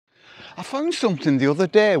I found something the other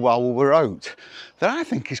day while we were out that I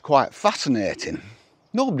think is quite fascinating.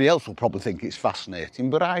 Nobody else will probably think it's fascinating,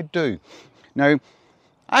 but I do. Now,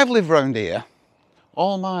 I've lived round here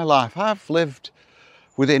all my life. I've lived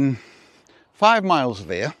within 5 miles of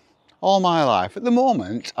here all my life. At the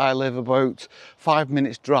moment, I live about 5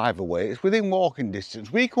 minutes drive away. It's within walking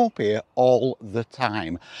distance. We come up here all the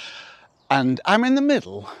time. And I'm in the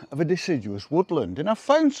middle of a deciduous woodland, and I've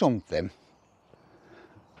found something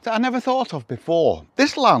that I never thought of before.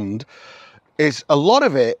 This land is, a lot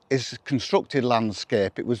of it is constructed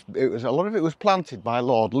landscape. A lot of it was planted by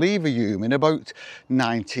Lord Leverhulme in about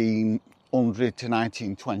 1900 to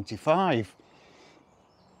 1925.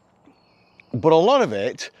 But a lot of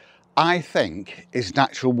it, I think, is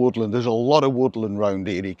natural woodland. There's a lot of woodland round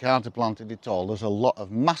here. You can't have planted it all. There's a lot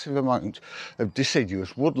of massive amount of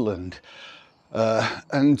deciduous woodland.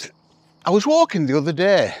 And I was walking the other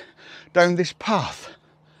day down this path,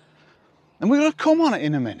 and we're going to come on it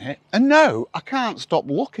in a minute. And now I can't stop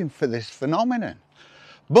looking for this phenomenon.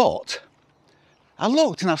 But I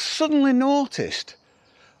looked and I suddenly noticed,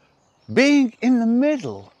 being in the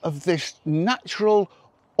middle of this natural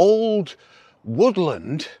old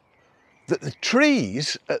woodland, that the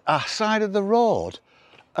trees at our side of the road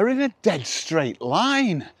are in a dead straight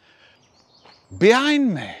line.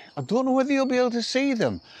 Behind me, I don't know whether you'll be able to see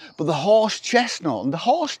them, but the horse chestnut, and the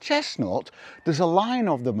horse chestnut, there's a line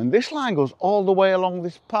of them, and this line goes all the way along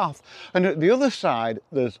this path, and at the other side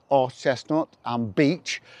there's horse chestnut and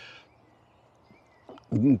beech.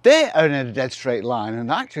 They are in a dead straight line, and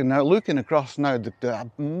actually now looking across now, the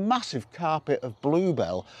massive carpet of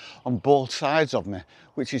bluebell on both sides of me,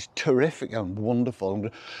 which is terrific and wonderful.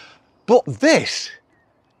 But this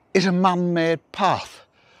is a man-made path.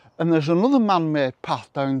 And there's another man-made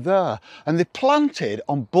path down there, and they planted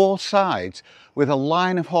on both sides with a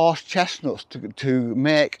line of horse chestnuts to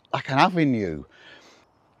make like an avenue.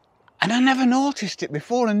 And I never noticed it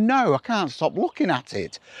before, and now I can't stop looking at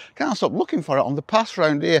it. Can't stop looking for it on the path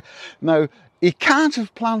round here. Now, he can't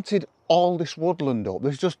have planted all this woodland up.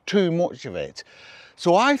 There's just too much of it.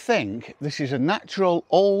 So I think this is a natural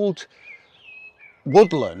old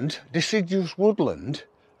woodland, deciduous woodland,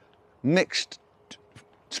 mixed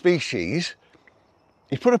species.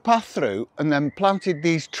 He put a path through and then planted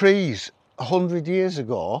these trees 100 years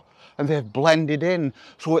ago, and they've blended in,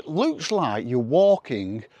 so it looks like you're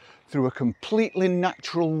walking through a completely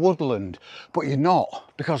natural woodland, but you're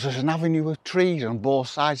not, because there's an avenue of trees on both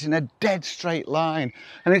sides in a dead straight line.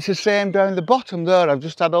 And it's the same down the bottom there. I've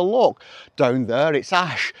just had a look. Down there it's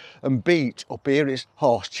ash and beech, up here it's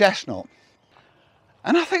horse chestnut.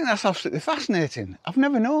 And I think that's absolutely fascinating. I've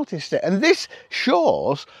never noticed it. And this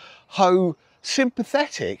shows how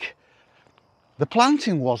sympathetic the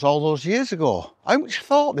planting was all those years ago. How much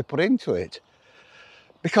thought they put into it.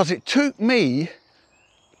 Because it took me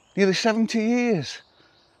nearly 70 years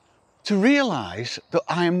to realise that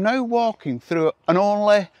I am now walking through an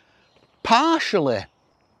only partially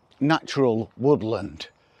natural woodland.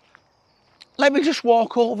 Let me just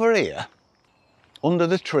walk over here under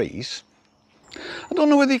the trees. I don't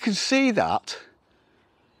know whether you can see that,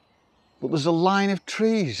 but there's a line of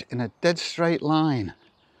trees in a dead straight line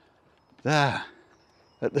there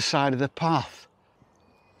at the side of the path.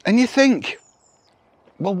 And you think,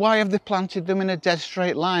 well, why have they planted them in a dead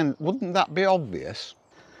straight line? Wouldn't that be obvious?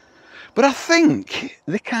 But I think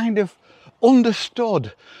they kind of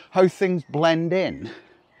understood how things blend in,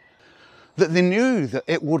 that they knew that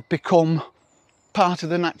it would become part of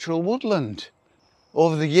the natural woodland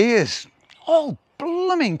over the years. All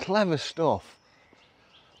blooming clever stuff.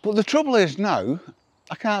 But the trouble is now,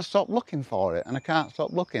 I can't stop looking for it, and I can't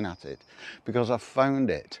stop looking at it because I've found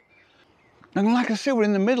it. And like I say, we're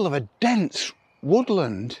in the middle of a dense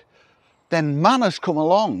woodland. Then man has come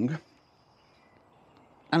along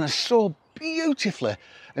and has so beautifully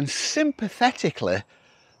and sympathetically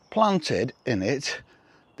planted in it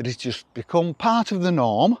that it's just become part of the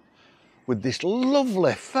norm, with this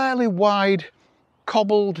lovely, fairly wide,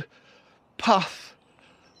 cobbled path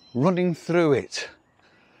running through it,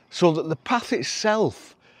 so that the path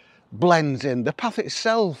itself blends in. The path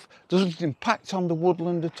itself doesn't impact on the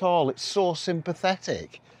woodland at all. It's so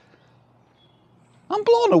sympathetic. I'm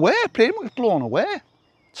blown away, pretty much blown away.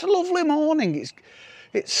 It's a lovely morning.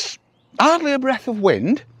 It's hardly a breath of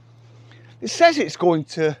wind. It says it's going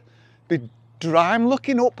to be dry. I'm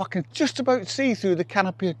looking up, I can just about see through the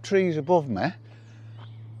canopy of trees above me.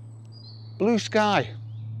 Blue sky.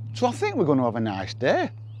 So I think we're going to have a nice day.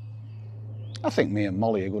 I think me and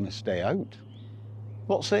Molly are going to stay out.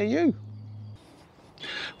 What say you?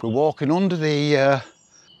 We're walking under the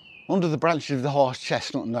Under the branches of the horse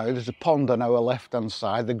chestnut now, there's a pond on our left-hand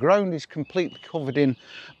side. The ground is completely covered in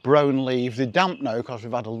brown leaves. They're damp now because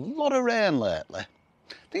we've had a lot of rain lately.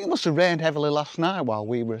 I think it must have rained heavily last night while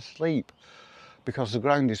we were asleep because the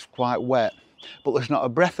ground is quite wet. But there's not a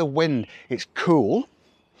breath of wind. It's cool.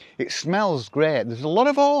 It smells great. There's a lot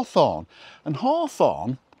of hawthorn. And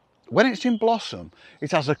hawthorn, when it's in blossom,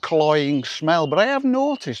 it has a cloying smell. But I have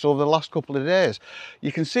noticed over the last couple of days,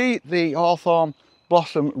 you can see the hawthorn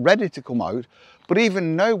blossom ready to come out, but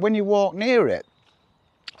even now when you walk near it,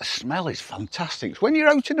 the smell is fantastic. So when you're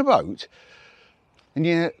out and about and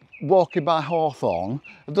you're walking by hawthorn,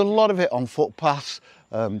 there's a lot of it on footpaths,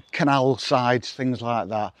 canal sides, things like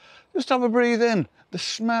that. Just have a breathe in. The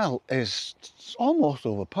smell is almost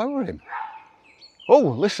overpowering. Oh,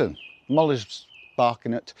 listen, Molly's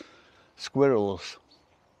barking at squirrels.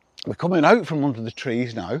 We're coming out from under the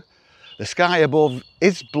trees now. The sky above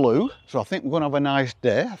is blue, so I think we're going to have a nice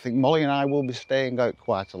day. I think Molly and I will be staying out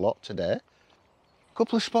quite a lot today. A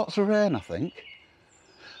couple of spots of rain, I think.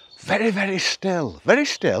 Very, very still,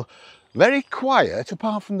 very quiet,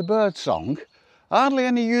 apart from the bird song. Hardly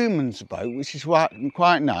any humans about, which is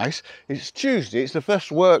quite nice. It's Tuesday, it's the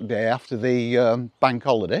first work day after the bank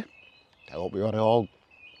holiday. I hope you all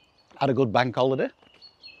had a good bank holiday.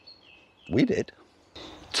 We did.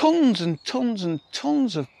 Tons and tons and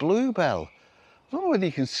tons of bluebell. I don't know whether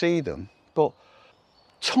you can see them, but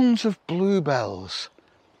tons of bluebells.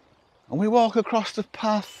 And we walk across the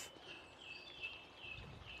path,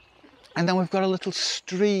 and then we've got a little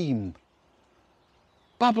stream,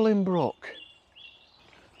 babbling brook,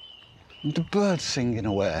 and the birds singing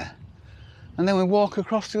away. And then we walk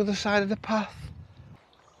across the other side of the path.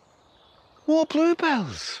 More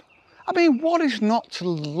bluebells. I mean, what is not to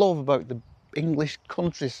love about the English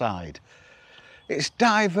countryside? It's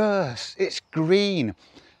diverse, it's green.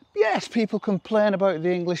 Yes, people complain about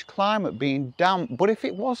the English climate being damp, but if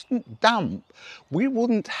it wasn't damp, we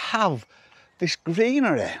wouldn't have this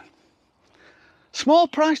greenery. Small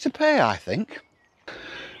price to pay, I think.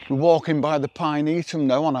 We're walking by the Pinetum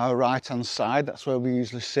now on our right hand side. That's where we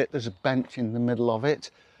usually sit. There's a bench in the middle of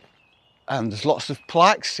it, and there's lots of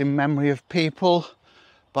plaques in memory of people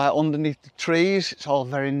by underneath the trees. It's all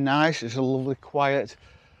very nice. It's a lovely quiet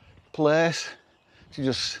place to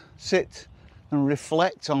just sit and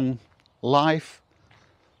reflect on life,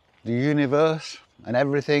 the universe and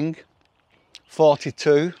everything.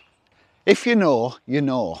 42. If you know, you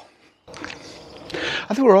know.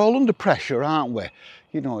 I think we're all under pressure, aren't we?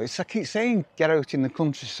 You know, I keep saying get out in the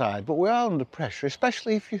countryside, but we are under pressure,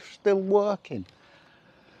 especially if you're still working.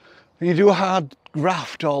 You do a hard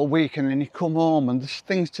graft all week and then you come home and there's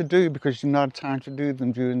things to do because you've not had time to do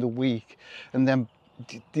them during the week, and then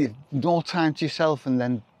no time to yourself, and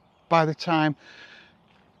then by the time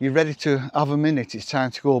you're ready to have a minute, it's time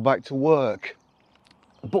to go back to work.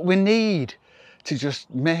 But we need to just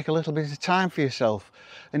make a little bit of time for yourself.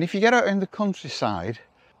 And if you get out in the countryside,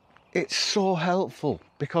 it's so helpful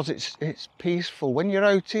because it's peaceful. When you're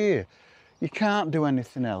out here, you can't do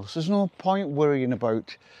anything else. There's no point worrying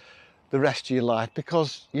about the rest of your life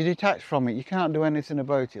because you're detached from it. You can't do anything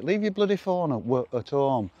about it. Leave your bloody phone at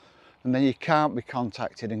home, and then you can't be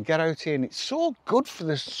contacted, and get out here, and it's so good for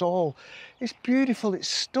the soul. It's beautiful, it's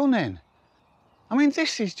stunning. I mean,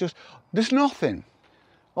 this is just, there's nothing.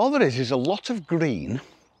 All there is a lot of green,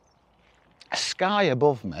 a sky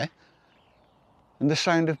above me, and the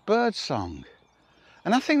sound of bird song.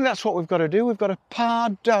 And I think that's what we've got to do. We've got to pare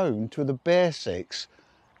down to the basics,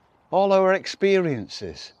 all our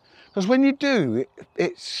experiences. Because when you do,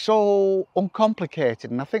 it's so uncomplicated,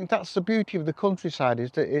 and I think that's the beauty of the countryside,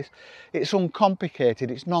 is that it's uncomplicated,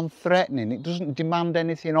 it's non-threatening, it doesn't demand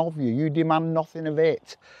anything of you, you demand nothing of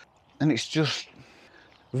it. And it's just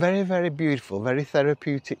very, very beautiful, very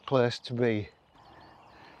therapeutic place to be.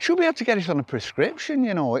 Should be able to get it on a prescription,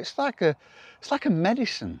 you know, it's like a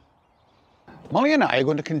medicine. Molly and I are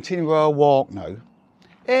going to continue our walk now,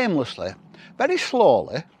 aimlessly, very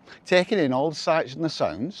slowly, taking in all the sights and the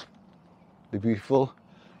sounds. The beautiful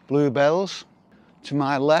bluebells to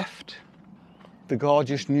my left, the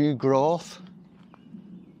gorgeous new growth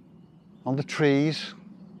on the trees,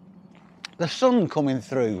 the sun coming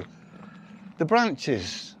through the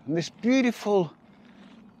branches, and this beautiful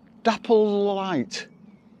dappled light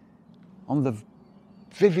on the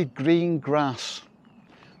vivid green grass,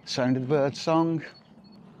 the sound of the bird song,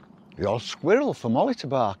 the odd squirrel for Molly to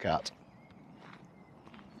bark at.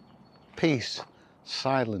 Peace.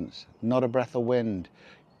 Silence, not a breath of wind.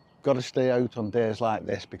 Got to stay out on days like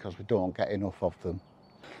this because we don't get enough of them.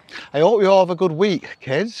 I hope you all have a good week,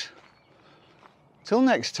 kids. Till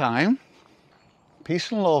next time,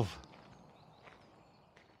 peace and love.